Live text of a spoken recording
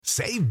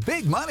Save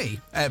big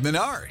money at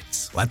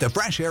Menards. Let the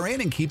fresh air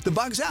in and keep the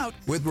bugs out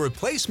with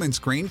replacement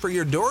screen for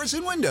your doors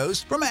and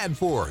windows from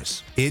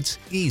AdForce. It's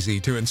easy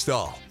to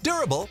install,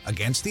 durable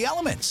against the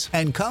elements,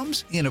 and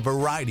comes in a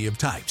variety of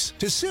types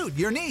to suit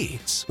your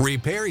needs.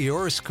 Repair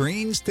your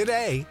screens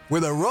today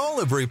with a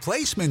roll of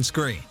replacement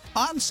screen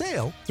on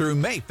sale through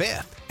May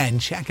 5th. And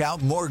check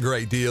out more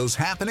great deals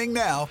happening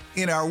now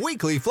in our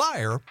weekly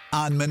flyer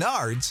on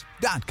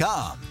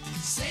Menards.com.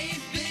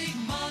 Save big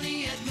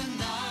money at Menards.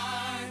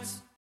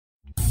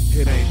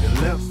 It ain't the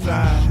left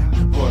side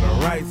or the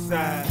right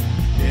side,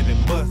 and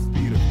it must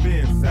be the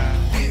fin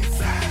side.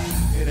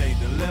 Inside. It ain't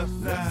the left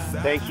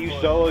side. Thank you,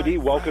 Solo D.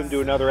 Welcome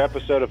to another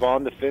episode of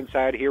On the Fin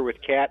Side here with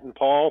Kat and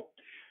Paul.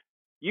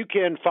 You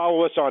can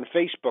follow us on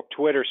Facebook,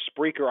 Twitter,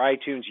 Spreaker,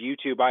 iTunes,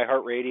 YouTube,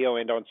 iHeartRadio,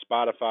 and on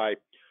Spotify.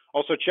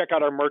 Also, check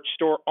out our merch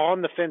store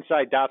on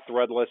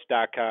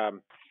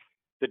thefinside.threadless.com.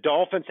 The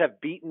Dolphins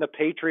have beaten the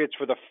Patriots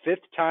for the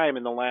fifth time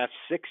in the last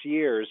 6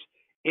 years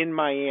in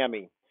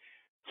Miami.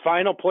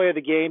 Final play of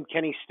the game,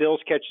 Kenny Stills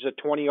catches a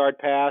 20-yard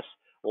pass,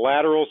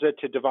 laterals it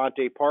to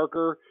Devontae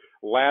Parker,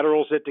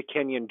 laterals it to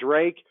Kenyon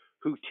Drake,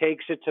 who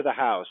takes it to the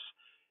house.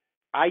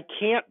 I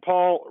can't,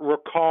 Paul,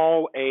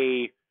 recall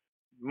a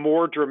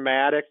more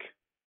dramatic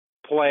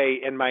play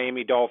in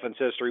Miami Dolphins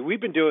history.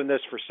 We've been doing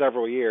this for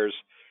several years,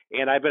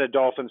 and I've been a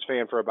Dolphins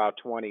fan for about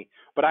 20.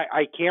 But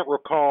I can't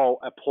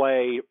recall a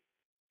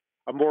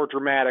more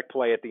dramatic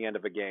play at the end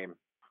of a game.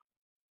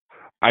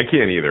 I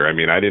can't either. I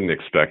mean, I didn't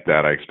expect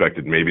that. I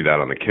expected maybe that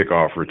on the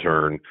kickoff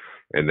return.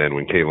 And then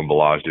when Kalen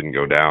Ballage didn't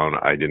go down,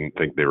 I didn't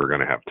think they were going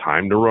to have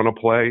time to run a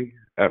play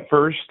at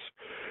first.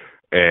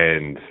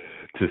 And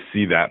to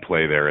see that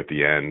play there at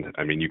the end,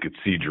 I mean, you could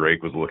see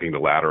Drake was looking to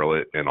lateral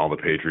it, and all the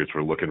Patriots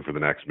were looking for the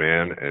next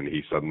man, and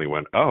he suddenly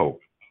went, oh,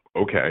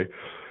 okay.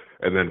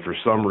 And then for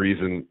some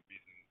reason,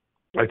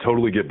 I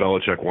totally get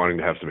Belichick wanting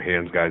to have some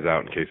hands guys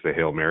out in case they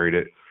Hail Married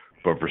it.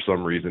 But for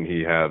some reason,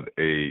 he had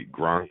a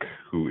Gronk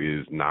who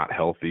is not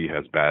healthy,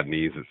 has bad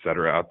knees, et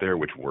cetera, out there,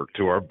 which worked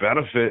to our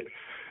benefit.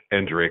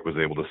 And Drake was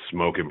able to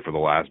smoke him for the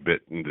last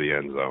bit into the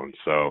end zone.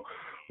 So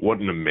what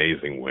an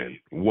amazing win.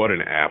 What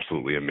an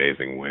absolutely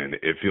amazing win.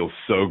 It feels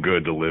so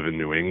good to live in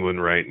New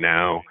England right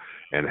now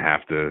and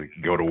have to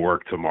go to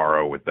work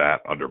tomorrow with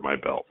that under my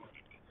belt.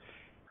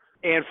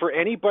 And for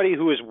anybody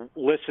who is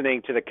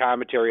listening to the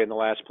commentary in the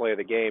last play of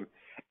the game,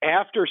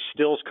 after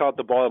Stills caught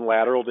the ball and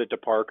lateraled it to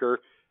Parker,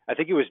 I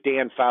think it was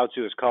Dan Fouts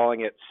who was calling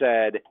it,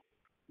 said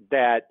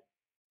that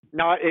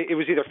it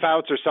was either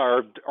Fouts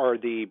or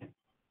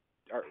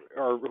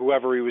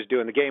whoever he was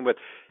doing the game with,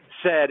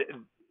 said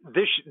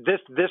this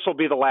will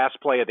be the last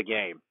play of the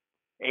game.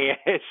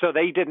 And so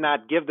they did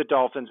not give the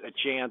Dolphins a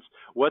chance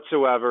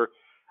whatsoever.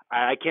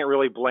 I can't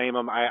really blame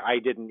them. I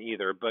didn't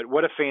either. But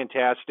what a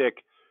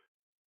fantastic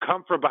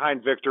come from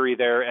behind victory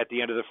there at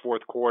the end of the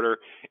fourth quarter.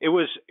 It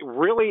was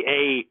really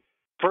a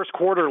first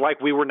quarter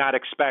like we were not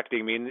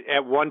expecting. I mean,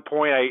 at one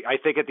point, I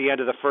think at the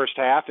end of the first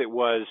half, it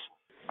was,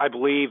 I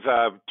believe,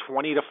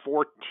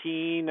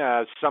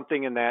 20-14,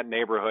 something in that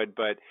neighborhood.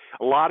 But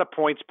a lot of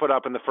points put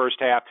up in the first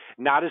half,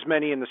 not as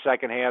many in the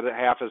second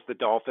half as the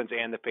Dolphins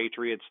and the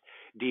Patriots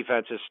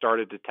defenses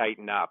started to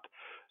tighten up.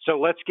 So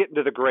let's get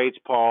into the grades,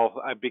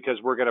 Paul,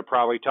 because we're going to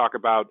probably talk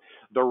about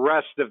the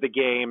rest of the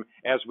game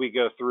as we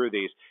go through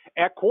these.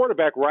 At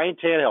quarterback, Ryan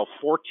Tannehill,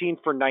 14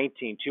 for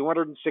 19,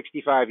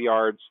 265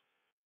 yards,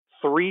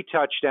 3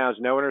 touchdowns,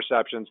 no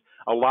interceptions.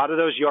 A lot of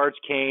those yards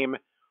came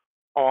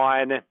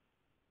on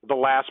the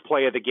last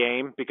play of the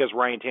game because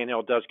Ryan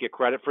Tannehill does get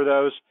credit for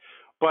those.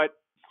 But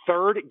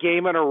third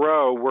game in a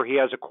row where he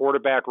has a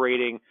quarterback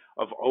rating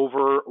of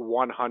over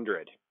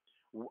 100.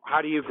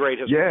 How do you grade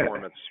his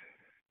performance?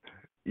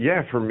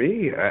 Yeah, for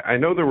me, I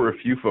know there were a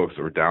few folks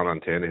that were down on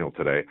Tannehill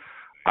today.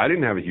 I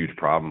didn't have a huge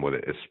problem with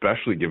it,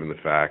 especially given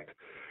the fact,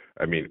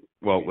 I mean,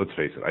 well, let's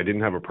face it, I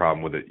didn't have a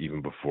problem with it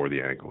even before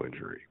the ankle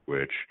injury,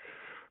 which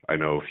I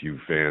know a few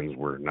fans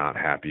were not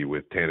happy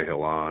with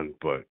Tannehill on,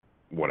 but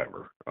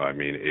whatever. I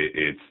mean,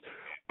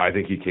 I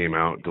think he came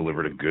out,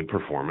 delivered a good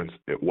performance.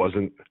 It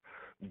wasn't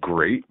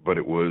great, but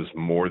it was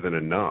more than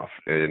enough.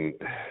 And,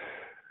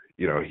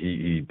 you know,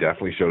 he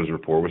definitely shows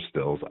rapport with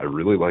Stills. I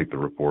really like the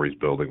rapport he's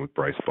building with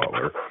Bryce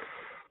Butler.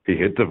 He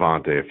hit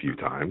Devontae a few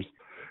times,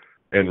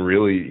 and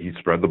really he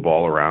spread the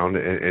ball around,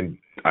 and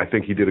I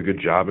think he did a good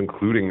job,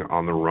 including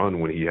on the run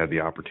when he had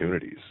the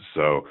opportunities.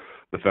 So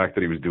the fact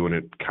that he was doing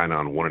it kind of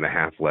on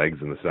 1.5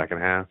 legs in the second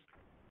half,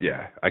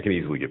 yeah, I can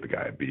easily give the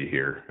guy a B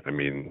here. I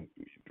mean,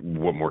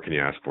 what more can you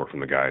ask for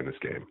from the guy in this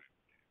game?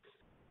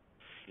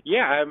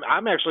 Yeah,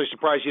 I'm actually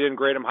surprised you didn't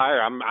grade him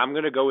higher. I'm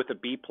going to go with a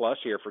B+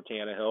 here for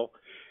Tannehill.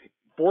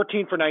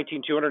 14 for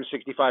 19,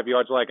 265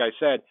 yards, like I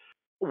said.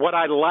 What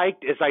I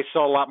liked is I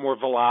saw a lot more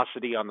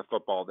velocity on the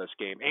football this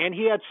game. And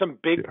he had some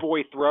big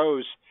boy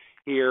throws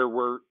here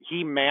where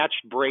he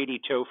matched Brady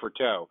toe for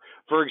toe.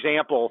 For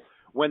example,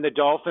 when the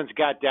Dolphins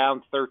got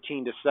down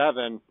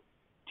 13-7,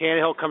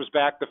 Tannehill comes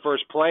back the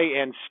first play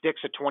and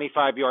sticks a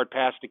 25-yard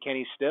pass to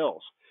Kenny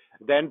Stills.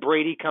 Then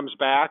Brady comes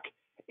back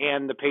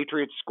and the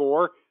Patriots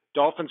score.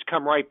 Dolphins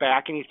come right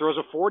back and he throws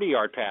a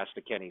 40-yard pass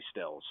to Kenny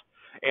Stills.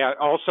 And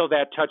also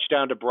that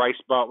touchdown to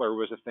Bryce Butler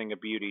was a thing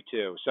of beauty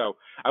too. So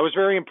I was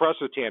very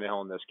impressed with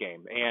Tannehill in this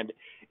game. And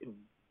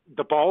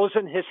the ball is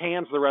in his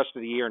hands the rest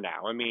of the year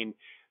now. I mean,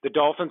 the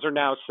Dolphins are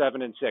now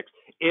 7-6.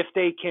 If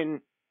they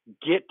can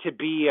get to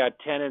be a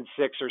 10-6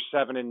 or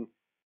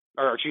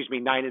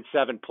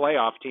 9-7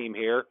 playoff team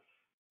here,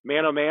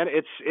 man, oh man,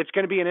 it's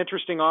going to be an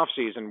interesting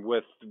offseason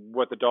with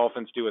what the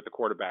Dolphins do at the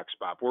quarterback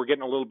spot. We're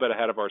getting a little bit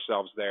ahead of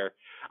ourselves there.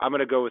 I'm going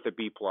to go with a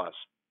B+.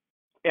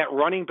 At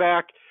running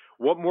back,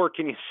 what more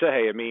can you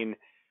say? I mean,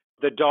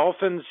 the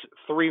Dolphins'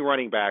 3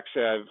 running backs,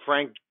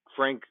 Frank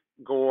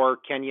Gore,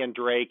 Kenyon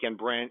Drake, and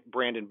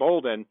Brandon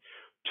Bolden,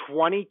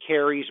 20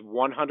 carries,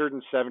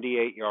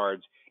 178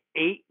 yards,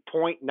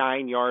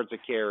 8.9 yards a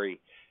carry.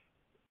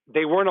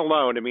 They weren't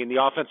alone. I mean,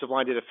 the offensive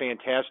line did a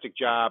fantastic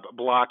job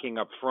blocking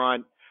up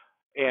front.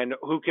 And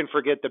who can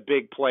forget the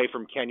big play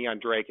from Kenyon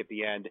Drake at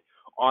the end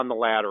on the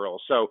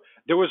lateral? So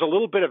there was a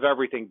little bit of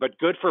everything, but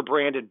good for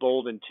Brandon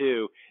Bolden,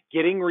 too.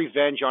 Getting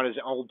revenge on his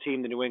old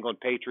team, the New England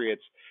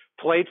Patriots.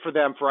 Played for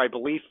them for, I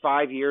believe,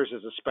 5 years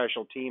as a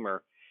special teamer.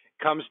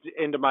 Comes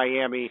into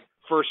Miami,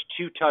 first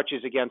 2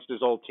 touches against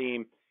his old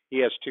team. He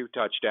has 2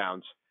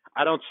 touchdowns.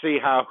 I don't see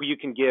how you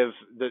can give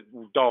the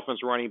Dolphins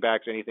running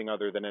backs anything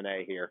other than an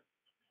A here.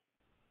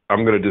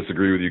 I'm going to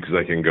disagree with you because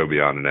I can go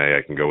beyond an A.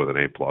 I can go with an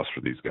A+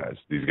 for these guys.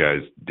 These guys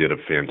did a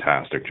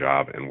fantastic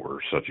job and were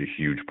such a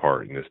huge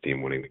part in this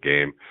team winning the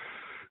game.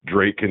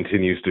 Drake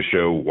continues to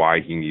show why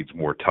he needs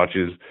more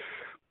touches,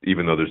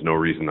 even though there's no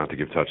reason not to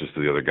give touches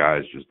to the other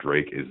guys. Just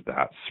Drake is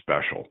that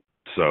special.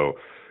 So,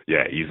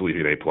 yeah, easily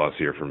an A+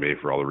 here for me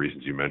for all the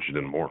reasons you mentioned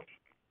and more.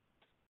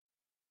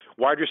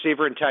 Wide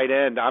receiver and tight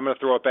end, I'm going to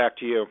throw it back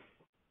to you.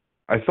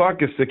 I thought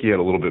Gesicki had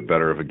a little bit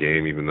better of a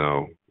game, even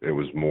though it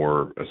was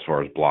more as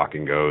far as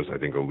blocking goes. I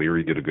think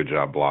O'Leary did a good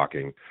job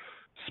blocking.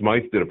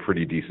 Smythe did a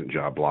pretty decent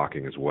job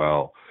blocking as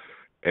well.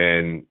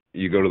 And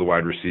you go to the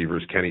wide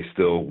receivers, Kenny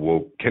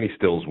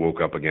Stills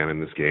woke up again in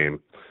this game.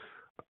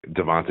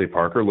 Devontae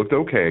Parker looked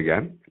okay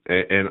again.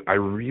 And I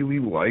really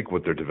like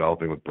what they're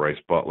developing with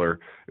Bryce Butler.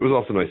 It was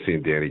also nice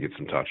seeing Danny get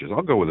some touches.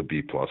 I'll go with a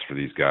B+ for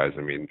these guys.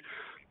 I mean,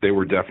 they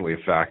were definitely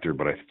a factor,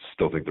 but I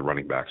still think the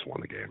running backs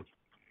won the game.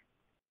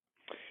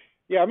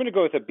 Yeah, I'm going to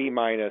go with a B-.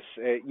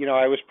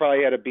 I was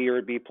probably at a B or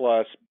a B+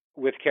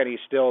 with Kenny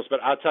Stills, but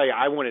I'll tell you,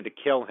 I wanted to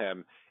kill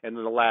him in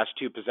the last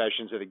 2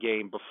 possessions of the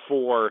game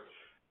before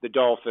the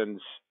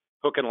Dolphins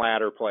hook and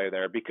ladder play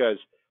there, because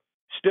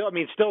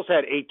Stills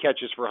had 8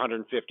 catches for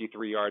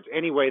 153 yards.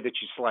 Any way that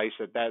you slice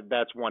it,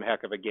 that's one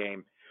heck of a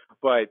game.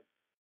 But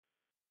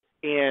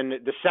in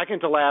the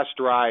second to last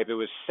drive, it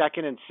was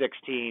 2nd and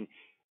 16.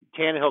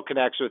 Tannehill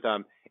connects with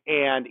him,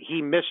 and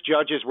he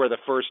misjudges where the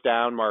first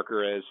down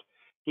marker is.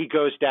 He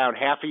goes down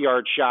half a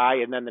yard shy,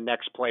 and then the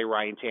next play,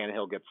 Ryan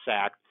Tannehill gets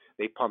sacked.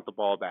 They punt the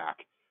ball back.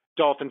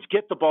 Dolphins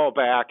get the ball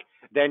back.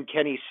 Then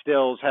Kenny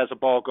Stills has a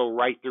ball go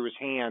right through his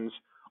hands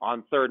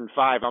on 3rd and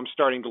 5. I'm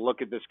starting to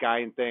look at this guy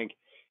and think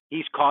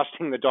he's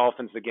costing the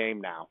Dolphins the game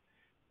now.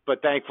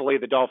 But thankfully,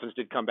 the Dolphins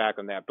did come back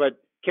on that.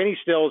 But Kenny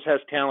Stills has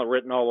talent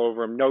written all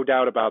over him, no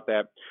doubt about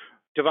that.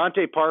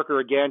 Devontae Parker,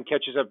 again,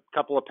 catches a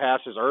couple of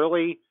passes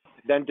early,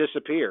 then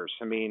disappears.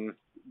 I mean,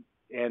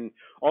 and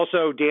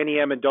also Danny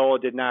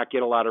Amendola did not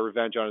get a lot of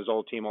revenge on his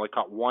old team, only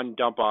caught 1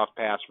 dump-off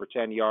pass for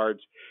 10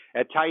 yards.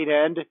 At tight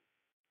end,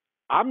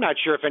 I'm not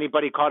sure if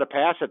anybody caught a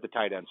pass at the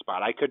tight end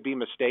spot. I could be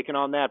mistaken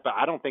on that, but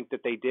I don't think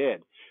that they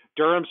did.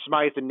 Durham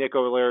Smythe and Nick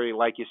O'Leary,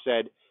 like you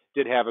said,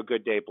 did have a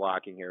good day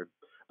blocking here.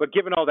 But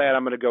given all that,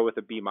 I'm going to go with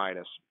a B-.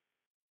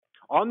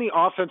 On the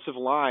offensive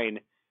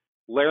line,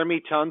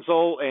 Laramie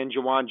Tunsil and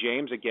Juwan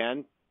James,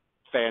 again,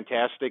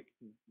 fantastic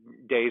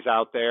days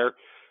out there.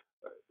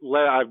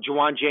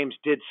 Juwan James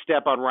did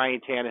step on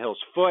Ryan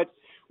Tannehill's foot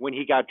when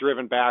he got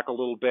driven back a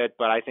little bit,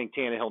 but I think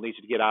Tannehill needs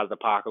to get out of the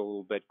pocket a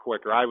little bit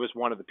quicker. I was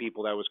one of the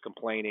people that was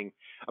complaining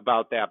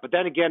about that. But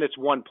then again, it's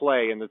one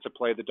play, and it's a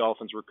play the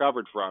Dolphins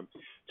recovered from.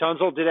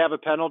 Tunsil did have a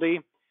penalty.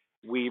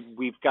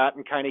 We've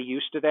gotten kind of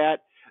used to that.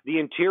 The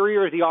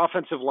interior of the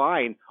offensive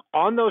line,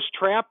 on those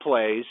trap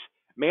plays,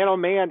 man, oh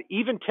man,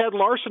 even Ted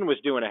Larson was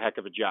doing a heck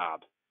of a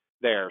job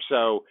there.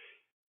 So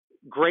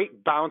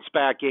great bounce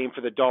back game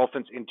for the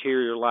Dolphins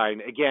interior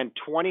line. Again,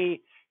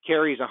 20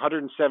 carries,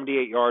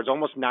 178 yards,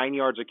 almost 9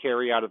 yards a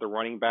carry out of the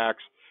running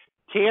backs.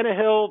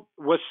 Tannehill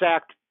was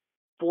sacked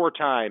 4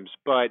 times,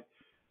 but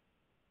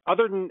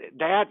other than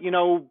that,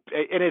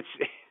 and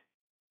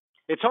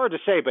it's hard to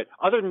say, but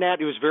other than that,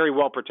 he was very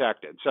well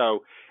protected.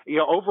 So,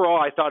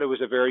 overall, I thought it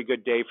was a very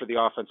good day for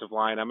the offensive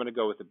line. I'm going to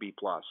go with a B+.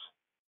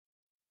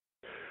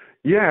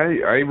 Yeah,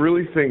 I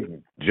really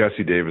think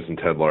Jesse Davis and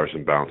Ted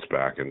Larson bounced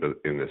back in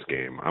this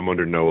game. I'm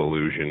under no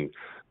illusion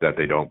that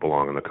they don't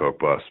belong in the Coke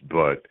bus,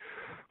 but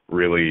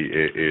really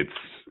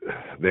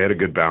they had a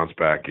good bounce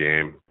back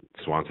game.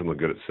 Swanson looked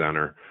good at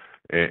center,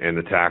 and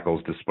the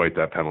tackles, despite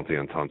that penalty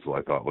on Tunsil,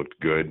 I thought looked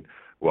good.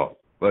 Well,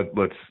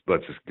 let's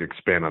just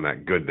expand on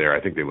that good there. I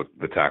think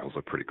the tackles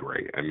look pretty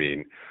great. I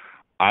mean,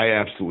 I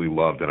absolutely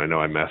loved, and I know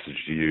I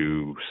messaged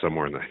you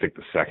somewhere in the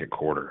second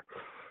quarter,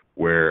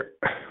 where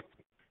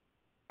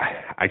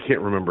I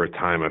can't remember a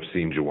time I've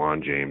seen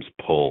Juwan James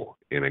pull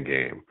in a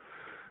game.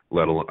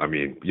 Let alone, I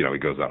mean, he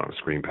goes out on a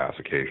screen pass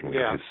occasionally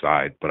on his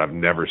side, but I've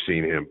never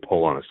seen him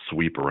pull on a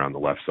sweep around the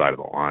left side of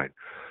the line.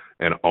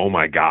 And oh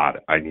my God,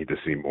 I need to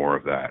see more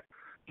of that.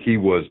 He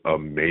was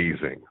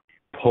amazing,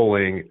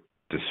 pulling,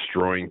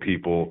 destroying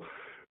people,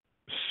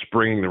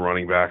 springing the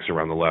running backs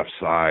around the left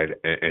side,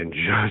 and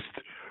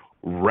just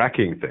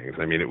wrecking things.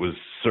 I mean, it was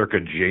circa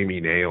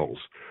Jamie Nails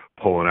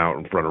pulling out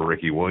in front of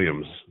Ricky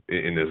Williams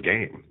in this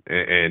game.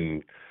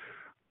 And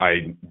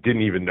I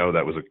didn't even know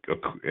that was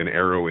an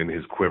arrow in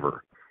his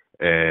quiver.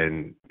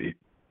 And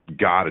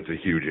God, it's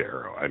a huge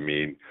arrow. I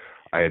mean,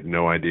 I had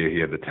no idea he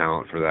had the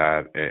talent for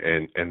that.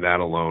 And that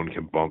alone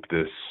can bump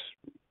this.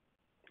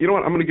 You know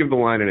what? I'm going to give the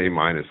line an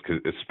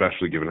A-,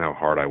 especially given how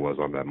hard I was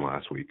on them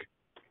last week.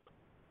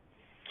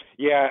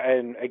 Yeah,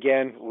 and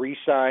again,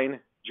 re-sign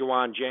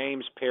Juwan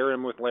James, pair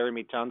him with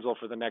Laramie Tunsil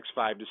for the next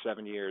 5 to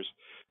 7 years.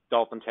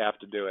 Dolphins have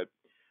to do it.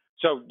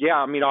 So, yeah,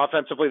 I mean,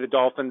 offensively, the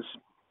Dolphins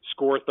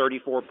score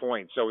 34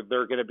 points, so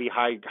they're going to be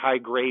high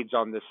grades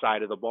on this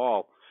side of the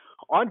ball.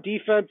 On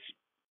defense,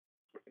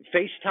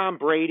 face Tom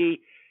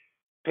Brady.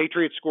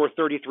 Patriots score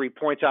 33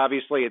 points.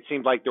 Obviously, it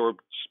seemed like there were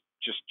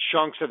just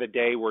chunks of the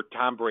day where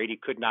Tom Brady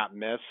could not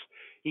miss.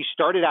 He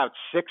started out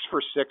 6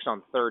 for 6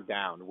 on third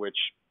down, which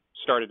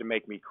started to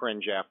make me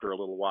cringe after a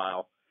little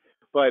while.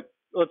 But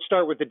let's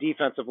start with the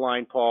defensive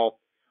line, Paul.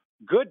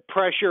 Good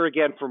pressure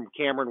again from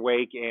Cameron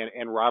Wake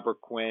and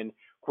Robert Quinn.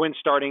 Quinn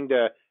starting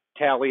to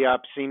tally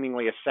up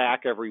seemingly a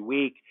sack every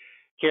week.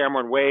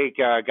 Cameron Wake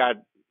got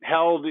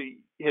held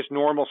his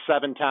normal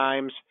 7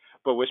 times,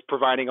 but was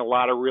providing a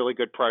lot of really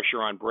good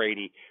pressure on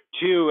Brady.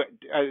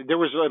 There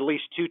was at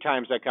least 2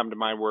 times that come to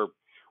mind where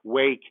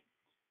Wake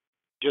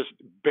just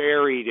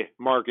buried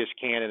Marcus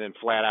Cannon and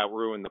flat out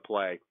ruined the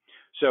play.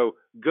 So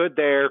good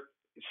there.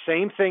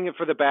 Same thing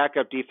for the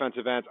backup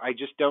defensive ends. I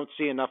just don't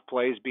see enough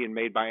plays being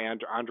made by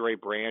Andre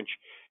Branch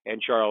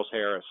and Charles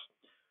Harris.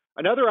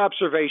 Another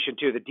observation,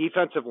 too, the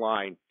defensive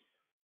line,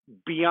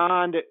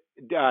 beyond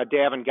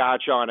Davin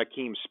Godchaux and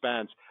Akeem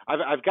Spence,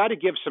 I've got to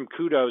give some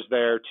kudos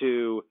there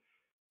to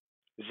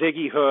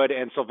Ziggy Hood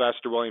and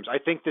Sylvester Williams. I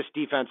think this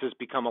defense has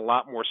become a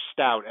lot more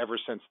stout ever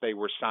since they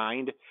were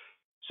signed.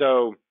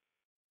 So,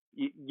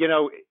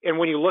 and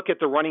when you look at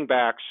the running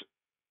backs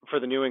for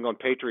the New England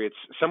Patriots,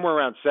 somewhere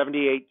around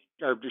 28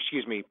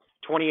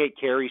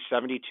 carries,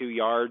 72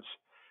 yards.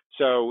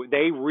 So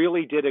they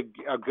really did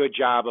a good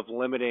job of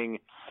limiting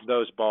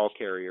those ball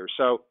carriers.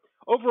 So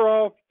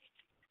overall,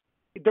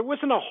 there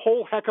wasn't a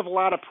whole heck of a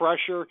lot of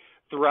pressure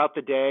throughout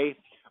the day,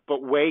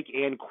 but Wake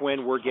and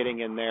Quinn were getting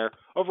in there.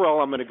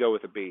 Overall, I'm going to go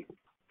with a B.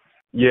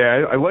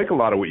 Yeah, I like a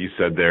lot of what you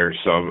said there.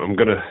 So I'm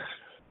gonna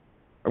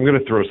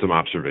throw some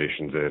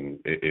observations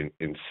in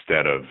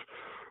instead of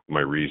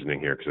my reasoning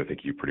here, because I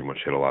think you pretty much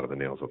hit a lot of the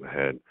nails on the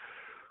head.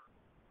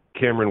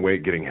 Cameron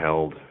Wake getting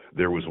held.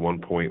 There was one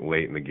point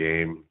late in the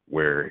game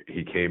where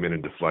he came in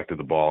and deflected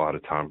the ball out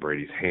of Tom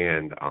Brady's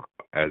hand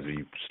as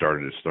he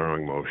started his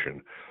throwing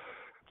motion.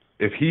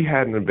 If he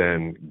hadn't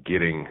been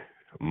getting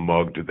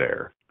mugged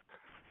there,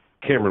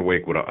 Cameron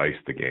Wake would have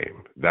iced the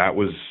game. That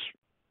was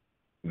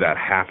that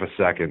half a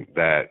second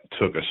that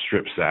took a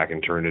strip sack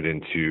and turned it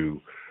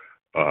into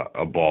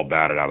a ball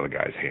batted out of the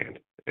guy's hand.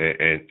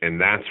 And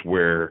that's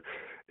where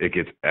it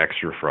gets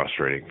extra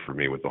frustrating for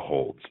me with the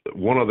holds.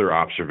 One other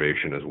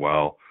observation as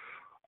well,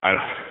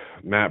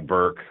 Matt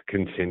Burke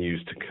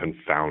continues to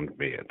confound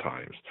me at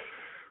times.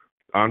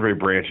 Andre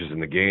Branch is in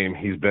the game.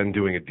 He's been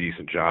doing a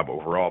decent job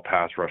overall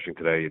pass rushing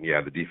today. And,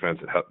 yeah, the defense,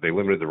 they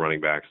limited the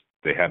running backs.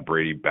 They had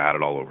Brady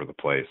batted all over the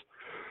place.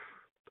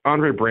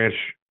 Andre Branch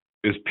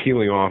is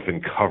peeling off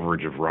in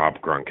coverage of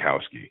Rob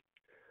Gronkowski.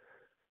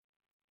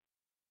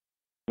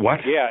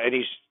 What? Yeah, and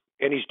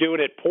he's doing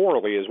it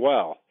poorly as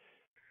well.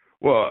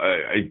 Well,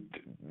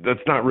 that's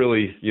not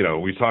really,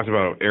 we talked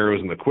about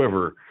arrows in the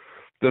quiver.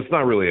 That's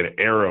not really an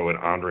arrow in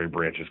Andre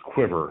Branch's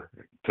quiver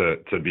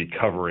to be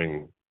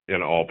covering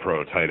an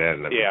all-pro tight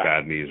end that with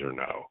bad knees or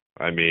no.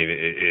 I mean,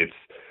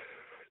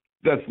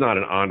 that's not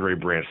an Andre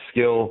Branch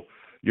skill.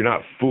 You're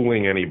not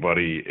fooling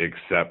anybody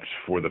except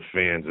for the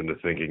fans into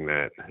thinking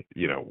that,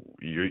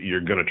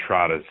 you're going to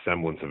trot a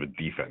semblance of a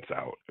defense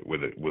out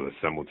with a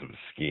semblance of a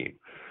scheme.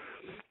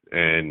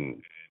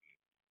 And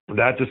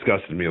that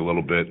disgusted me a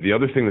little bit. The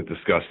other thing that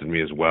disgusted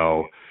me as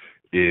well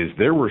is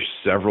there were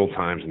several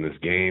times in this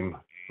game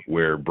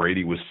where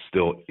Brady was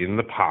still in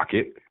the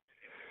pocket,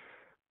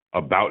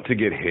 about to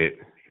get hit,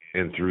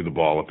 and threw the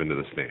ball up into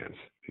the stands.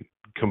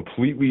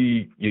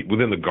 Completely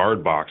within the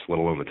guard box, let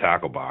alone the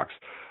tackle box,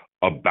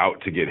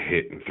 about to get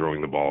hit and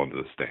throwing the ball into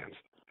the stands.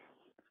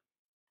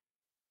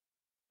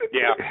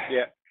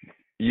 Yeah.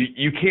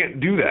 You can't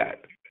do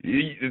that.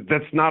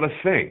 That's not a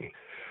thing.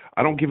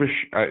 I don't give a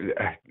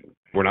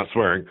we're not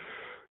swearing,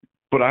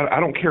 but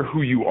I don't care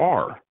who you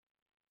are.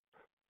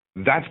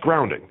 That's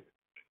grounding.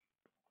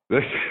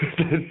 That's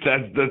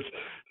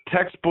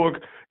textbook.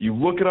 You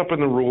look it up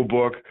in the rule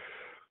book.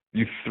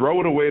 You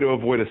throw it away to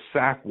avoid a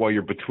sack while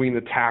you're between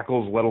the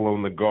tackles, let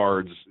alone the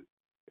guards.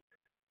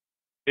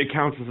 It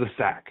counts as a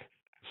sack.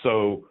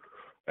 So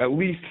at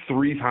least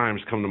 3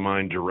 times come to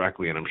mind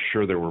directly, and I'm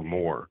sure there were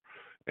more.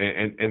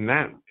 And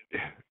that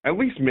at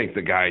least make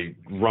the guy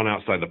run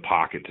outside the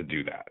pocket to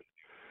do that.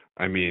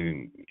 I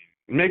mean,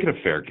 make it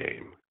a fair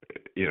game.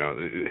 You know,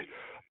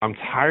 I'm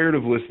tired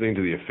of listening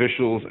to the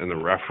officials and the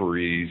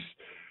referees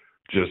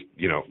just,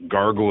 you know,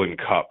 gargle and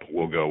cup,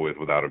 we'll go with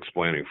without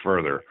explaining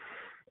further.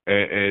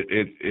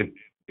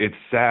 It's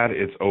sad.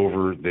 It's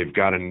over. They've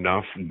got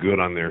enough good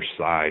on their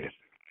side.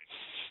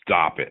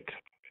 Stop it.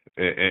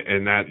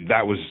 And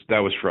that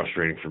was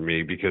frustrating for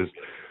me, because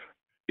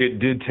it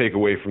did take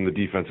away from the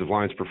defensive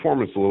line's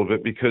performance a little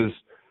bit, because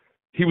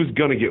he was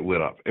going to get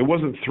lit up. It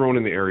wasn't thrown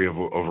in the area of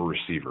a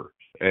receiver.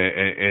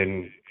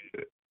 And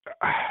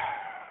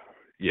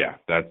yeah,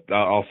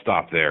 I'll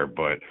stop there.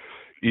 But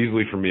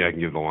easily for me, I can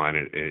give the line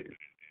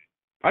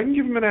I can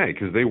give them an A,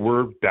 because they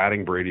were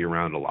batting Brady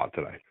around a lot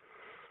today.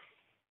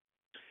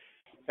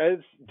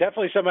 It's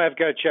definitely something I've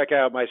got to check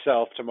out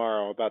myself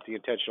tomorrow about the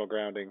intentional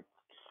grounding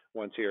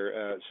ones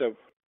here. So,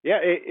 yeah,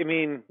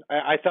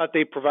 I thought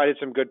they provided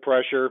some good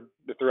pressure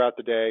throughout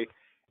the day.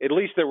 At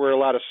least there were a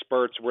lot of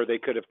spurts where they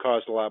could have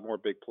caused a lot more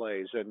big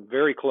plays, and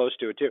very close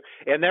to it, too.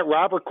 And that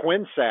Robert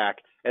Quinn sack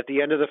at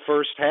the end of the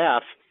first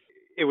half,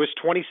 it was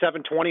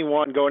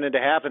 27-21 going into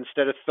half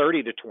instead of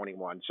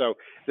 30-21. So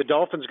the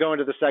Dolphins going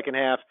into the second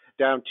half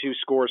down 2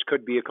 scores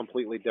could be a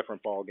completely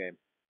different ball game.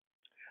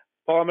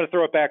 Paul, I'm going to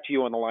throw it back to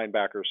you on the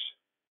linebackers.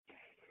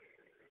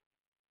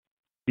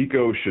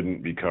 Kiko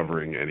shouldn't be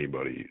covering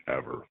anybody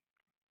ever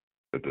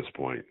at this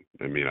point.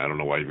 I mean, I don't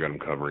know why you've got him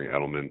covering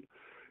Edelman,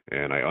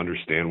 and I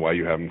understand why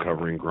you have him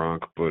covering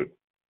Gronk, but,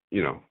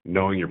 you know,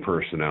 knowing your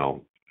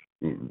personnel,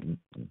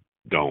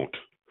 don't.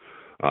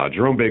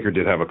 Jerome Baker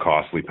did have a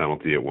costly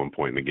penalty at one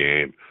point in the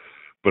game,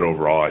 but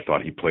overall I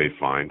thought he played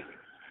fine,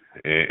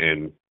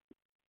 and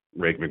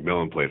Rake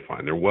McMillan played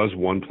fine. There was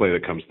one play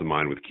that comes to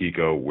mind with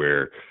Kiko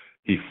where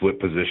he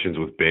flipped positions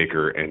with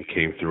Baker and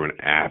came through and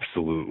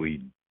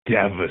absolutely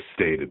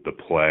devastated the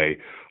play,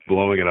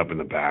 blowing it up in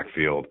the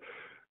backfield,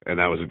 and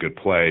that was a good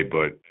play,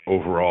 but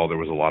overall there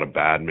was a lot of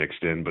bad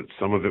mixed in, but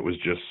some of it was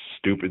just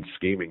stupid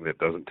scheming that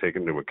doesn't take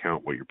into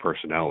account what your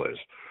personnel is.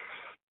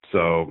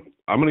 So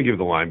I'm going to give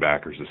the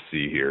linebackers a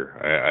C here.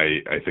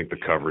 I think the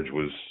coverage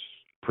was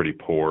pretty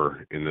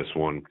poor in this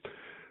one,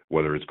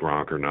 whether it's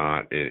Gronk or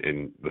not,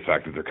 and the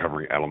fact that they're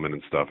covering Edelman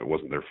and stuff, it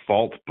wasn't their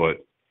fault, but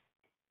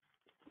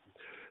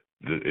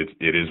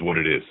it is what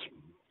it is.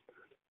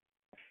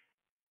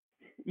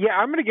 Yeah,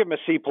 I'm going to give them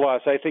a C+.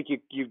 I think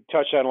you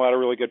touched on a lot of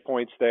really good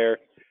points there.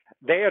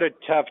 They had a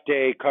tough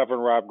day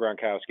covering Rob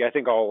Gronkowski. I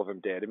think all of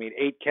them did. I mean,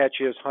 8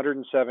 catches,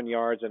 107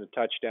 yards, and a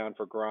touchdown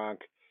for Gronk.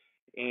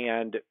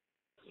 And,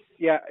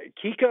 yeah,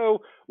 Kiko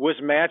was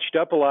matched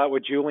up a lot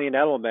with Julian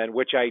Edelman,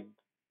 which I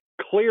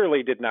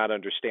clearly did not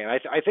understand.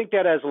 I think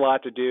that has a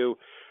lot to do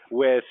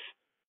with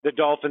the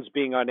Dolphins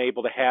being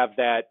unable to have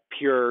that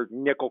pure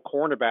nickel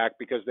cornerback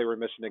because they were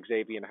missing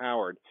Xavier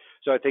Howard.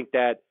 So I think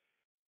that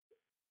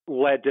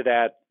led to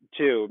that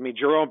too. I mean,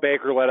 Jerome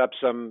Baker let up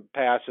some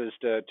passes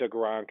to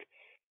Gronk.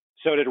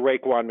 So did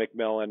Raekwon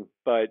McMillan.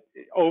 But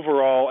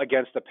overall,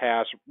 against the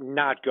pass,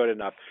 not good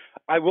enough.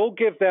 I will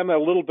give them a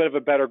little bit of a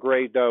better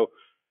grade, though,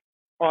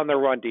 on their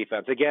run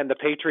defense. Again, the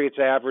Patriots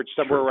averaged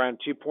somewhere around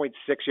 2.6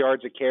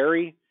 yards a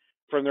carry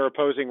from their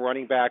opposing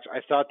running backs. I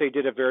thought they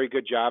did a very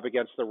good job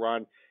against the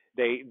run.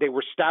 They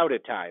were stout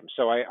at times,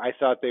 so I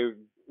thought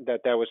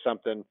that was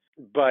something.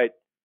 But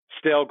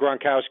still,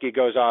 Gronkowski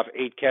goes off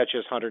 8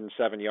 catches,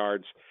 107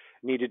 yards.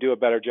 Need to do a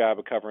better job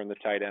of covering the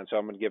tight end, so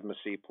I'm going to give him a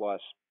C+.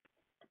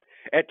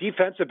 At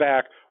defensive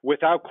back,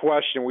 without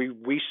question,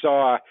 we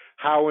saw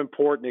how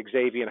important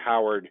Xavier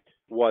Howard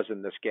was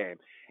in this game.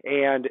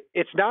 And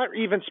it's not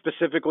even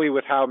specifically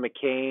with how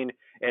McCain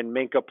and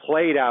Minkah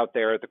played out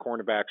there at the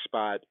cornerback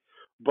spot,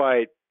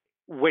 but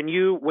when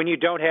you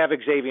don't have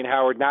Xavier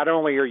Howard, not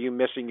only are you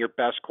missing your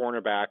best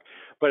cornerback,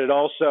 but it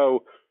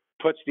also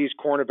puts these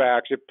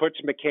cornerbacks, it puts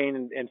McCain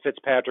and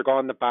Fitzpatrick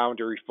on the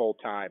boundary full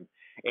time.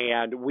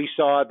 And we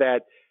saw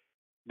that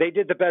they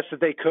did the best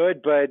that they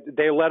could, but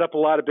they let up a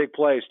lot of big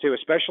plays too,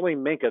 especially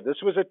Minkah.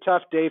 This was a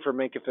tough day for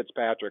Minkah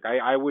Fitzpatrick.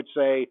 I would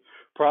say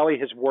probably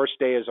his worst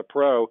day as a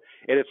pro,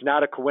 and it's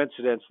not a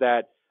coincidence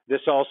that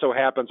this also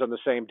happens on the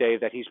same day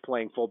that he's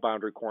playing full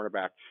boundary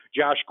cornerback.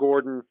 Josh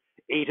Gordon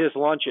ate his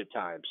lunch at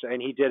times,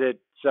 and he did it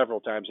several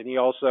times, and he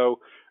also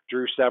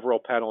drew several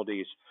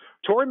penalties.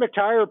 Torrey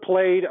McTyer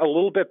played a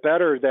little bit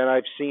better than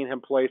I've seen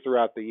him play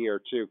throughout the year,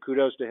 too.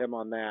 Kudos to him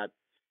on that.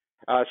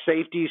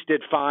 Safeties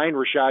did fine.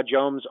 Rashad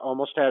Jones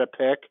almost had a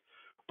pick.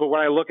 But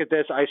when I look at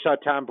this, I saw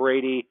Tom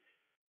Brady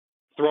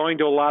throwing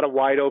to a lot of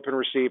wide-open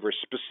receivers,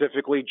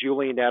 specifically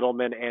Julian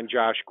Edelman and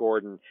Josh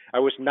Gordon. I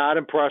was not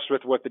impressed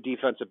with what the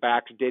defensive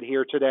backs did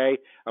here today.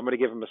 I'm going to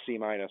give them a C-.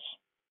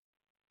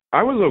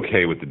 I was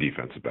okay with the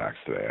defensive backs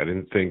today. I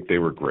didn't think they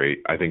were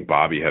great. I think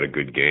Bobby had a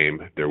good game.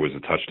 There was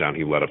a touchdown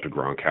he led up to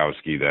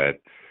Gronkowski that,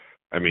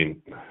 I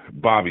mean,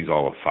 Bobby's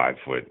all of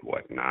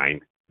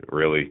 5'9",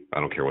 really. I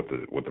don't care what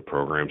the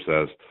program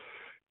says.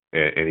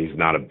 And he's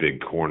not a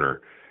big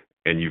corner.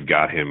 And you've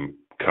got him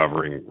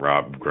covering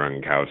Rob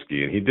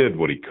Gronkowski, and he did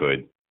what he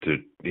could.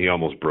 he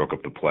almost broke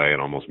up the play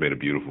and almost made a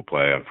beautiful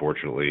play.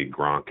 Unfortunately,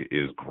 Gronk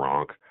is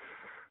Gronk.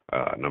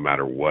 No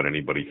matter what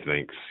anybody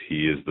thinks,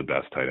 he is the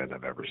best tight end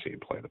I've ever seen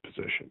play the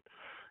position.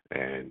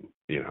 And,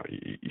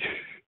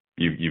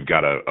 you've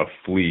got a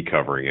flea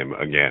covering him.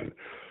 Again,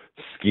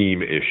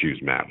 scheme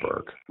issues, Matt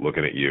Burke.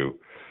 Looking at you,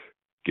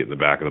 get in the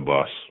back of the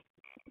bus.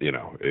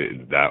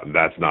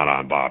 That's not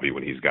on Bobby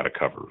when he's got to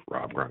cover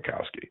Rob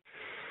Gronkowski.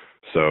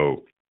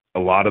 So a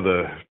lot of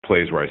the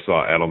plays where I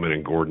saw Edelman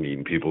and Gordon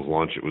eating people's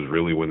lunch, it was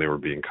really when they were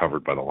being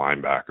covered by the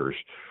linebackers,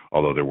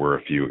 although there were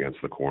a few against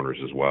the corners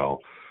as well.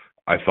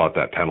 I thought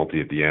that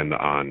penalty at the end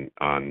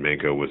on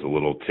Minka was a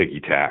little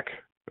ticky-tack.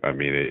 I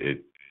mean,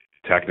 it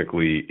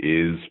technically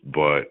is,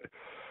 but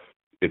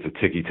it's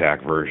a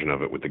ticky-tack version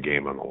of it with the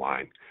game on the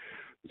line.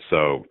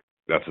 So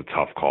that's a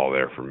tough call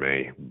there for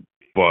me.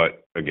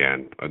 But,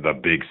 again, the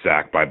big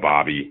sack by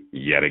Bobby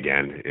yet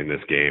again in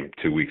this game,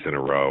 2 weeks in a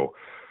row.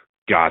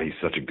 God, he's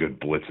such a good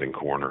blitzing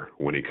corner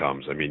when he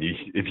comes. I mean,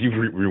 if you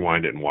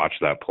rewind it and watch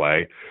that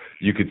play,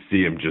 you could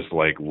see him just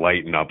like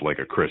lighten up like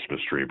a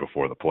Christmas tree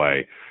before the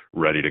play,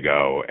 ready to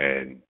go,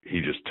 and he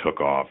just took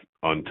off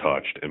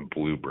untouched and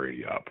blew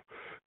Brady up.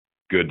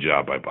 Good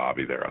job by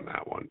Bobby there on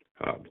that one.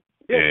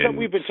 Something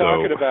we've been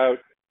talking about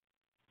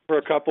for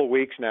a couple of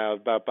weeks now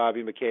about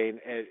Bobby McCain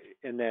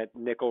and that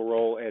nickel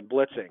roll and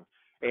blitzing.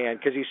 And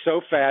because he's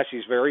so fast,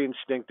 he's very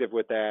instinctive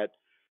with that.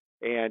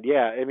 And,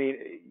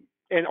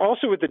 and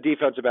also with the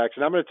defensive backs,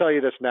 and I'm going to tell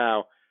you this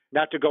now,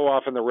 not to go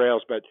off on the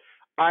rails, but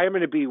I am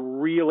going to be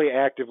really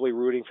actively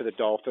rooting for the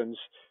Dolphins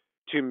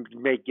to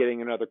make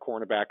getting another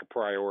cornerback a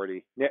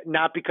priority.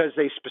 Not because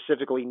they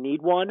specifically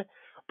need one,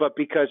 but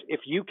because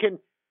if you can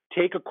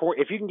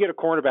get a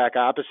cornerback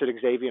opposite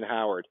Xavier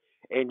Howard,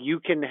 and you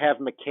can have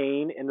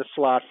McCain in the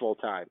slot full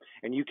time,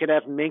 and you can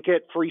have Minkah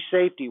at free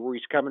safety where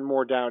he's coming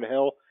more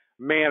downhill,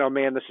 man, oh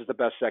man, this is the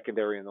best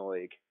secondary in the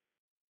league.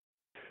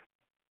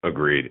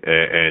 Agreed.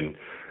 And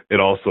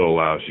it also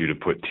allows you to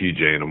put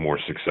TJ in a more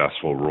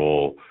successful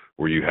role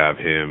where you have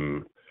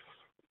him.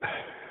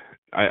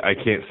 I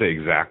can't say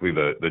exactly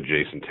the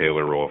Jason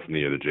Taylor role from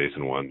the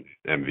Jason 1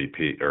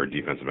 MVP or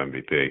defensive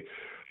MVP,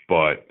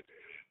 but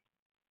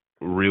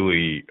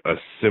really a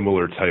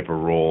similar type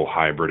of role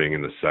hybriding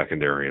in the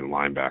secondary and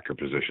linebacker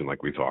position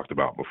like we talked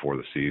about before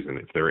the season.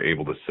 If they're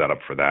able to set up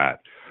for that,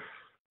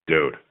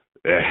 dude,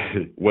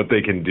 what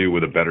they can do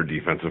with a better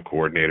defensive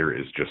coordinator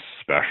is just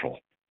special.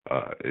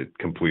 It's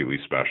completely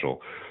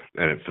special,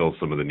 and it fills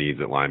some of the needs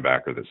at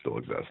linebacker that still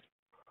exist.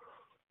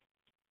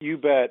 You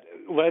bet.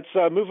 Let's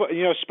move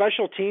on.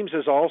 Special teams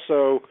is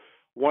also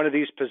one of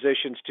these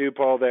positions too,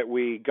 Paul, that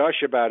we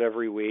gush about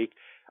every week.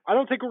 I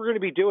don't think we're going to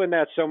be doing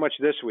that so much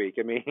this week.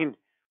 I mean,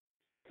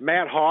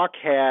 Matt Hawk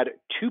had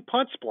 2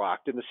 punts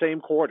blocked in the same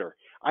quarter.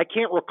 I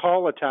can't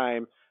recall a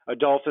time a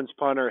Dolphins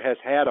punter has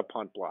had a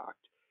punt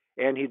blocked,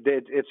 and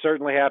it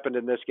certainly happened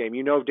in this game.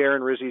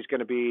 Darren Rizzi's going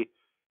to be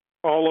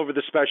all over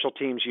the special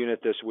teams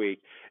unit this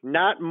week.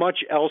 Not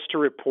much else to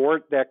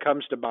report that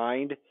comes to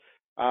mind.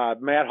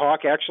 Matt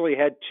Hawk actually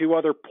had 2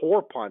 other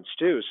poor punts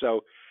too.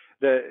 So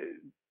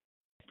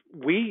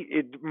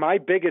my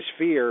biggest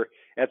fear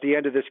at the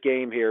end of this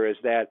game here is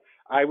that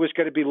I was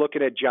going to be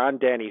looking at John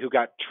Denny, who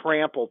got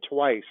trampled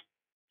twice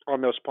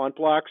on those punt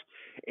blocks,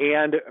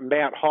 and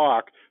Matt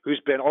Hawk,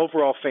 who's been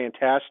overall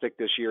fantastic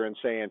this year, and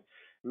saying,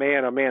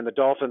 man, oh man, the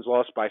Dolphins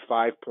lost by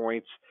 5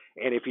 points.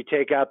 And if you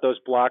take out those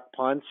blocked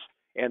punts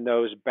and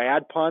those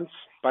bad punts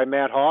by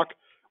Matt Hawk,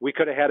 we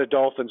could have had a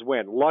Dolphins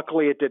win.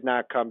 Luckily, it did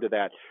not come to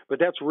that. But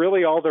that's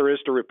really all there is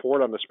to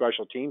report on the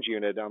special teams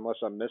unit, unless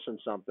I'm missing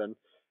something.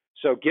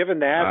 So given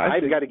that,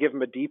 I've got to give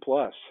him a D+.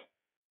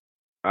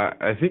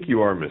 I think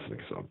you are missing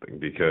something,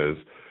 because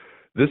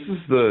this is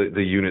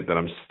the unit that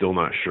I'm still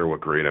not sure what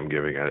grade I'm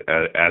giving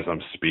as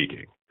I'm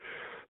speaking,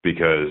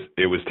 because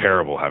it was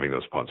terrible having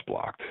those punts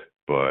blocked.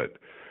 But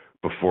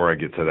before I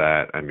get to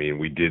that, I mean,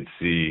 we did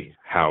see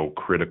how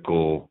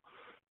critical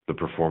the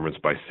performance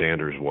by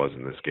Sanders was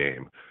in this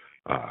game.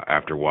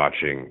 After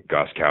watching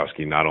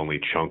Gostkowski not only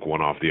chunk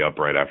one off the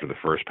upright after the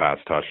first pass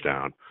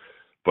touchdown,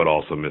 but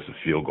also miss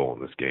a field goal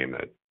in this game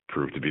that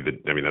proved to be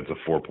that's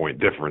a 4-point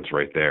difference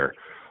right there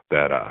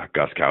that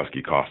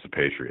Gostkowski cost the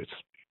Patriots.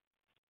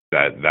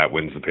 That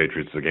wins the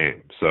Patriots the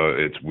game. So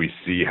we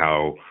see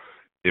how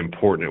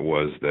important it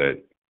was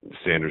that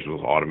Sanders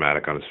was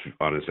automatic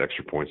on his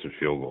extra points and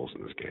field goals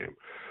in this game.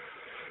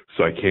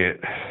 So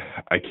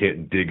I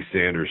can't dig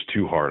Sanders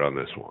too hard on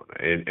this one.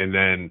 And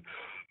then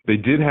they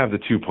did have the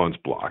 2 punts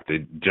blocked.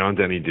 John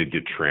Denny did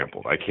get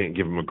trampled. I can't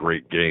give him a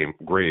great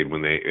grade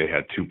when they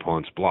had 2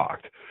 punts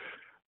blocked.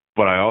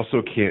 But I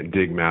also can't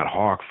dig Matt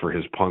Hawk for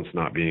his punts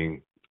not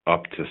being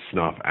up to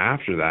snuff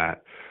after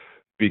that,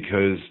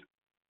 because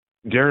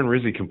Darren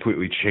Rizzi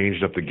completely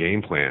changed up the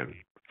game plan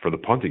for the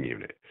punting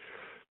unit.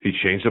 He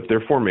changed up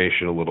their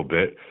formation a little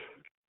bit,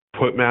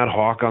 put Matt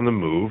Hawk on the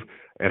move,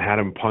 and had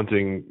him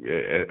punting.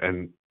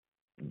 And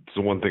it's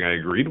the one thing I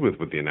agreed with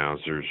the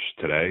announcers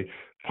today,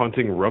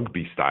 punting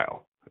rugby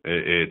style.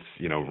 It's,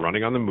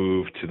 running on the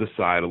move to the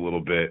side a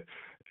little bit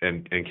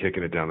and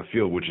kicking it down the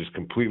field, which is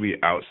completely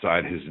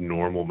outside his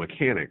normal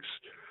mechanics.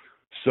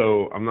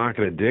 So I'm not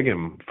going to dig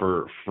him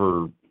for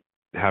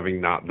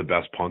having not the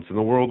best punts in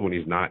the world when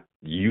he's not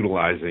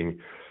utilizing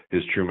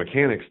his true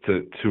mechanics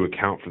to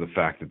account for the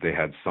fact that they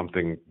had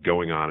something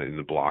going on in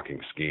the blocking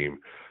scheme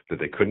that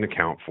they couldn't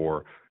account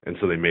for. And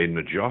so they made an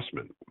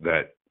adjustment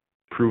that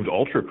proved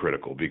ultra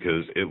critical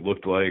because it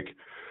looked like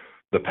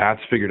the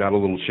Pats figured out a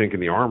little chink in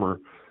the armor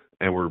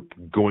and were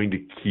going to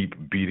keep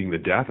beating the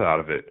death out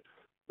of it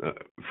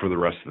for the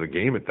rest of the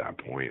game at that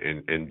point.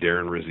 And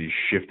Darren Rizzi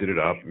shifted it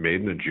up,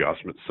 made an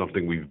adjustment,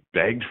 something we've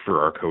begged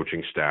for our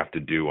coaching staff to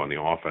do on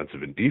the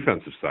offensive and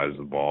defensive sides of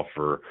the ball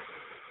for,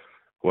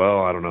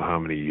 well, I don't know how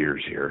many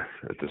years here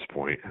at this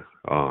point.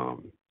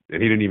 And he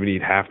didn't even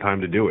need halftime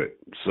to do it.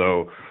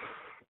 So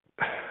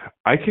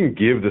I can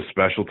give the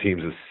special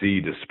teams a C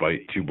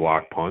despite 2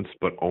 block punts,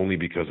 but only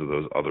because of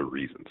those other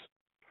reasons.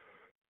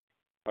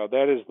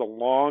 That is the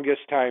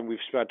longest time we've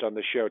spent on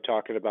the show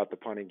talking about the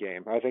punting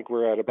game. I think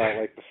we're at about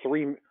like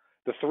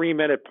the 3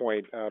 minute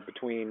point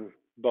between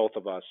both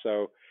of us.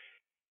 So,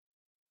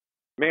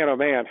 man, oh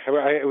man,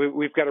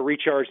 we've got to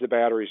recharge the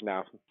batteries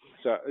now.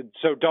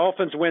 So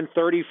Dolphins win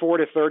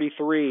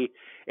 34-33,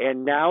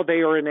 and now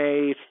they are in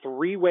a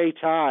 3-way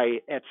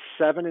tie at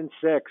 7-6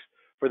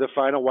 for the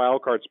final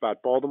wild card spot.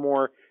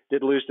 Baltimore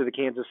did lose to the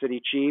Kansas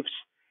City Chiefs.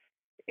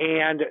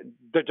 And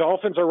the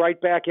Dolphins are right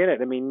back in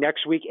it. I mean,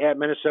 next week at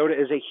Minnesota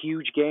is a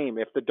huge game.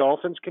 If the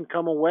Dolphins can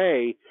come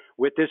away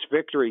with this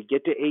victory,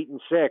 get to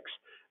 8-6,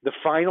 the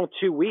final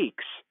 2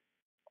 weeks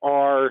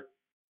are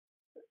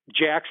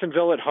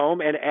Jacksonville at home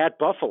and at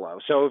Buffalo.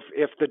 So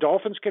if the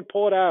Dolphins can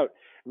pull it out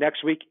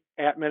next week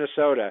at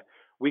Minnesota,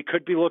 we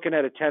could be looking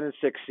at a 10-6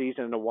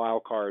 season in a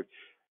wild card.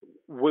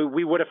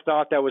 We would have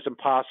thought that was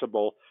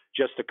impossible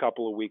just a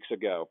couple of weeks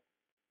ago.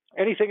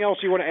 Anything else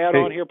you want to add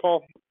on here,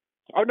 Paul?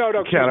 Oh no,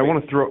 Cat, I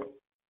want to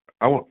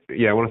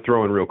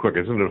throw in real quick.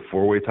 Isn't it a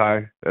 4-way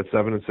tie at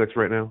 7-6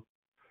 right now?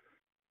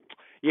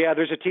 Yeah,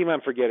 there's a team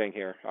I'm forgetting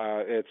here.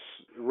 It's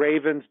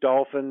Ravens,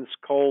 Dolphins,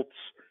 Colts,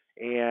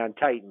 and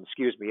Titans.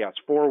 Excuse me. Yeah, it's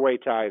 4-way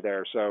tie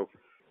there. So,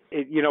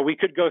 we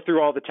could go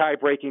through all the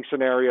tie-breaking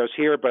scenarios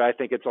here, but I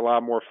think it's a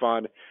lot more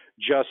fun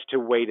just to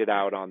wait it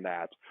out on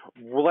that.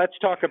 Well, let's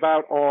talk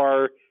about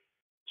our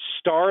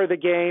star of the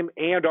game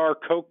and our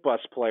Coke Bus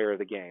player of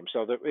the game.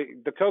 So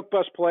the Coke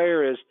Bus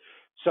player is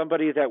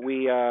somebody that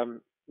we,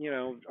 on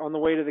the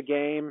way to the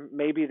game,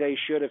 maybe they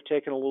should have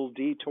taken a little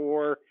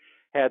detour,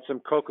 had some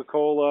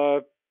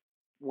Coca-Cola,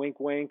 wink,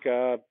 wink,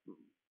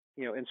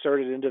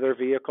 inserted into their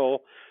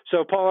vehicle.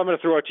 So, Paul, I'm going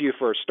to throw it to you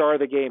first. Star of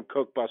the game,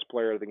 Coke Bus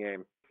player of the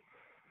game.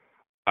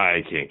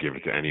 I can't give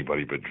it to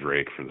anybody but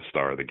Drake for the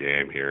star of the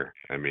game here.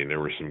 I mean, there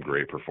were some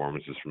great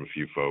performances from a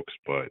few folks,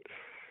 but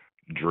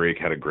Drake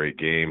had a great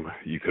game.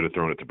 You could have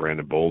thrown it to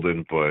Brandon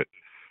Bolden, but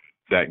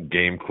that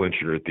game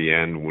clincher at the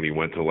end when he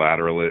went to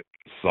lateral it,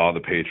 saw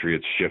the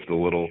Patriots shift a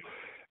little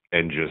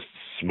and just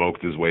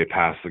smoked his way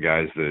past the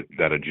guys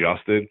that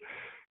adjusted,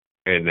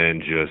 and then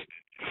just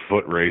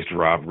foot raced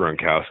Rob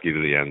Gronkowski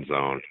to the end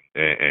zone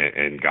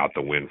and got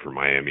the win for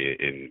Miami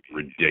in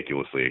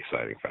ridiculously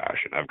exciting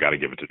fashion. I've got to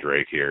give it to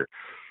Drake here.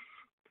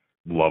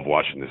 Love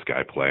watching this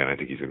guy play, and I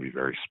think he's going to be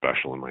very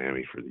special in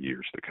Miami for the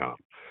years to come.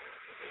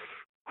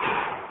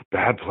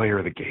 Bad player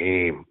of the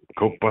game.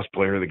 Coke Bus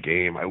player of the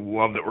game. I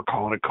love that we're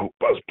calling it Coke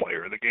Bus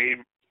player of the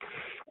game.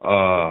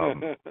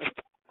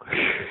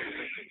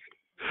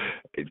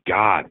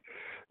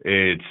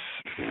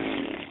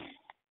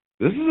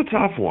 This is a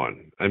tough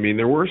one. I mean,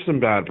 there were some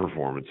bad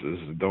performances.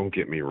 Don't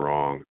get me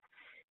wrong.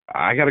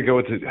 I got to go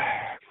with it.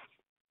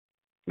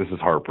 This is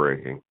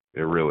heartbreaking.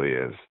 It really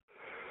is.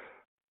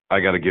 I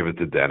got to give it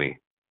to Denny.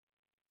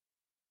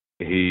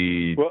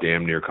 He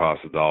damn near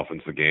cost the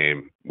Dolphins the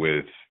game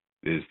with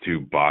his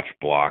 2 botched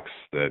blocks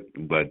that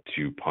led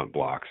to punt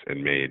blocks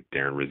and made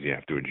Darren Rizzi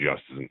have to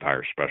adjust his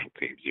entire special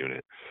teams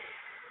unit.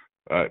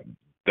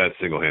 That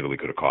single-handedly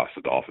could have cost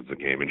the Dolphins the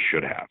game and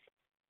should have.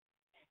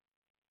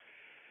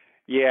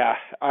 Yeah,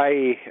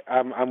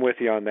 I'm with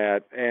you on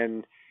that.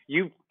 And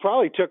you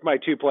probably took my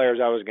 2 players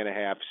I was going to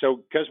have. So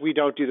because we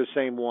don't do the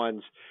same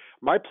ones,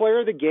 my player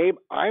of the game,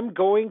 I'm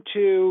going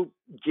to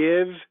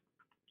give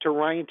to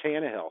Ryan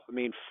Tannehill. I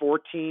mean,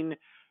 14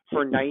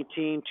 for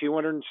 19,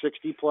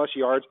 260-plus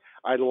yards.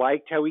 I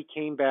liked how he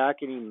came back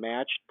and he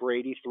matched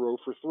Brady throw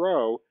for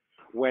throw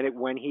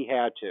when he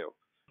had to.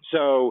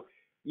 So,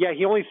 yeah,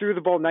 he only threw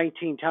the ball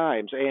 19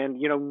 times. And,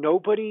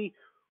 nobody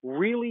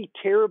really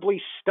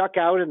terribly stuck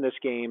out in this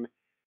game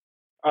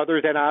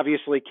other than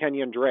obviously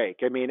Kenyon Drake.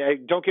 I mean,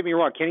 don't get me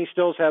wrong. Kenny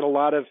Stills had a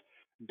lot of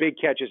big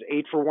catches,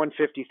 8 for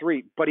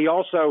 153, but he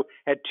also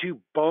had 2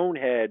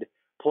 bonehead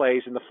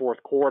plays in the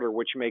fourth quarter,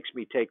 which makes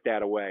me take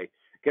that away.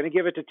 Going to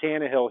give it to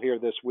Tannehill here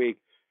this week,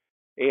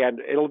 and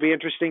it'll be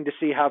interesting to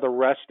see how the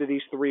rest of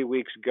these 3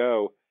 weeks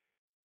go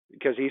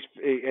because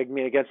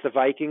against the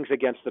Vikings,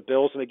 against the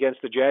Bills, and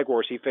against the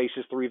Jaguars, he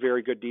faces 3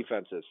 very good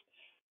defenses.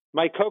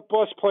 My Coke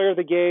Bus player of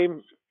the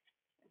game,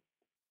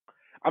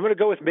 I'm going to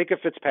go with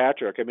Minkah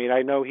Fitzpatrick. I mean,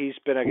 I know he's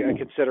been a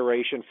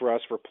consideration for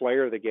us for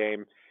player of the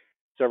game.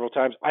 several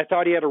times. I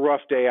thought he had a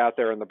rough day out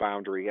there in the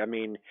boundary. I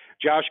mean,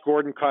 Josh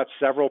Gordon caught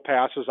several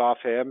passes off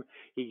him.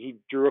 He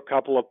drew a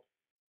couple of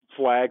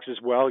flags as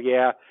well.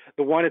 Yeah,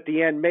 the one at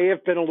the end may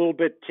have been a little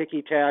bit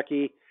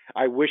ticky-tacky.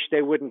 I wish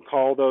they wouldn't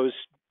call those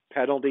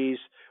penalties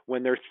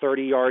when they're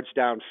 30 yards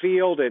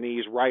downfield and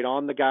he's right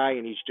on the guy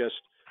and he's just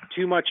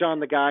too much on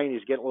the guy and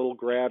he's getting a little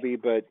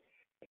grabby. But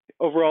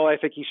overall, I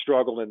think he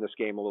struggled in this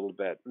game a little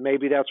bit.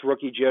 Maybe that's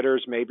rookie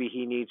jitters. Maybe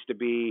he needs to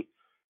be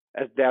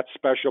that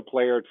special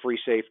player at free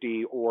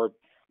safety or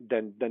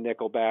the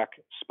nickelback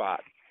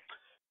spot.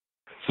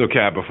 So,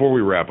 Kat, before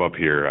we wrap up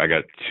here, I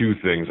got two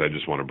things I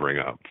just want to bring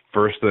up.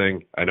 First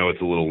thing, I know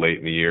it's a little late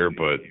in the year,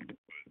 but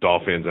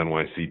Dolphins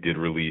NYC did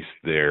release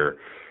their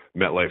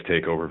MetLife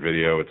takeover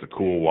video. It's a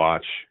cool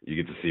watch. You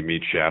get to see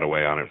me chat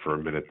away on it for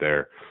a minute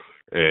there,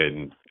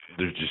 and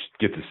just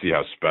get to see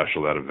how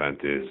special that event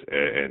is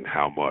and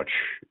how much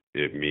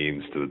it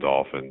means to the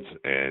Dolphins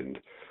and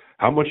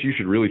how much you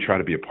should really try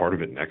to be a part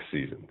of it next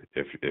season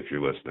if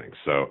you're listening.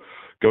 So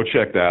go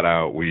check that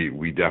out.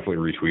 We definitely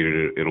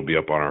retweeted it. It'll be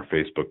up on our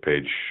Facebook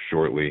page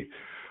shortly.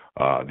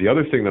 The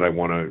other thing that I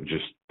want to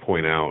just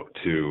point out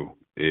too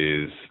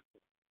is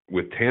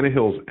with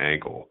Tannehill's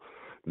ankle,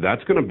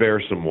 that's going to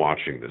bear some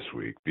watching this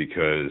week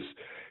because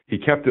he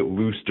kept it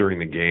loose during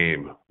the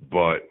game,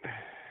 but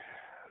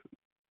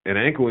an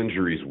ankle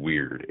injury is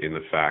weird in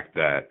the fact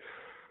that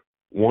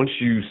once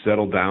you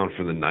settle down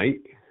for the night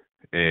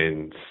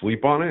and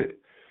sleep on it,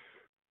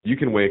 you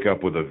can wake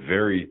up with a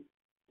very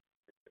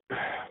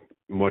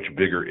much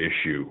bigger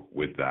issue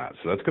with that.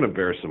 So that's going to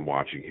bear some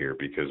watching here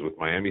because with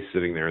Miami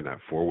sitting there in that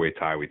four-way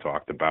tie we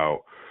talked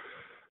about,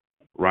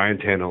 Ryan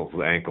Tannehill's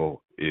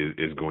ankle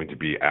is going to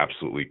be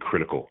absolutely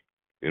critical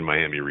in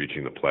Miami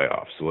reaching the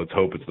playoffs. So let's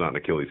hope it's not an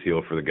Achilles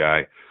heel for the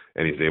guy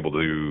and he's able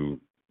to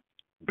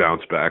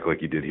bounce back like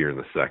he did here in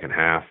the second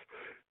half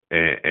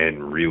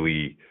and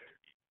really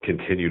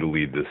continue to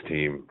lead this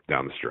team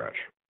down the stretch.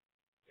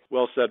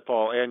 Well said,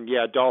 Paul. And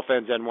yeah,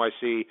 Dolphins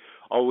NYC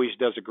always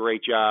does a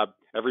great job.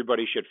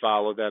 Everybody should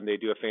follow them. They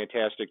do a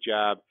fantastic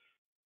job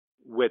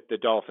with the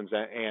Dolphins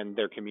and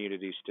their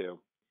communities too.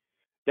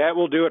 That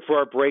will do it for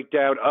our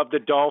breakdown of the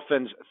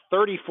Dolphins'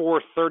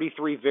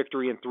 34-33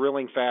 victory in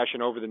thrilling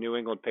fashion over the New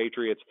England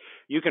Patriots.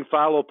 You can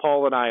follow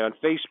Paul and I on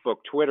Facebook,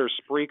 Twitter,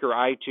 Spreaker,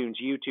 iTunes,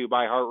 YouTube,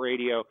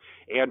 iHeartRadio,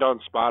 and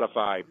on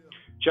Spotify.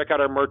 Check out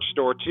our merch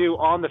store too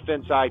on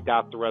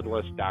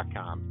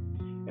thefinside.threadless.com.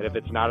 And if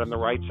it's not on the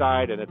right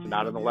side and it's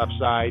not on the left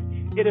side,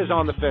 it is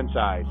on the fin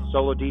side.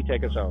 Solo D,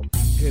 take us home.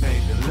 It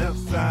ain't the left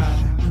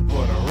side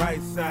or the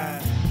right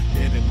side,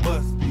 and it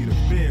must be the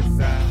fin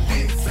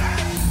side.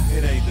 Inside.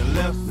 It ain't the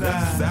left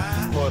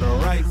side or the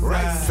right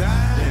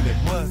side, and it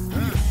must be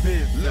the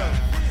fin side.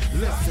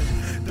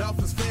 Listen,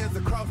 Dolphins fans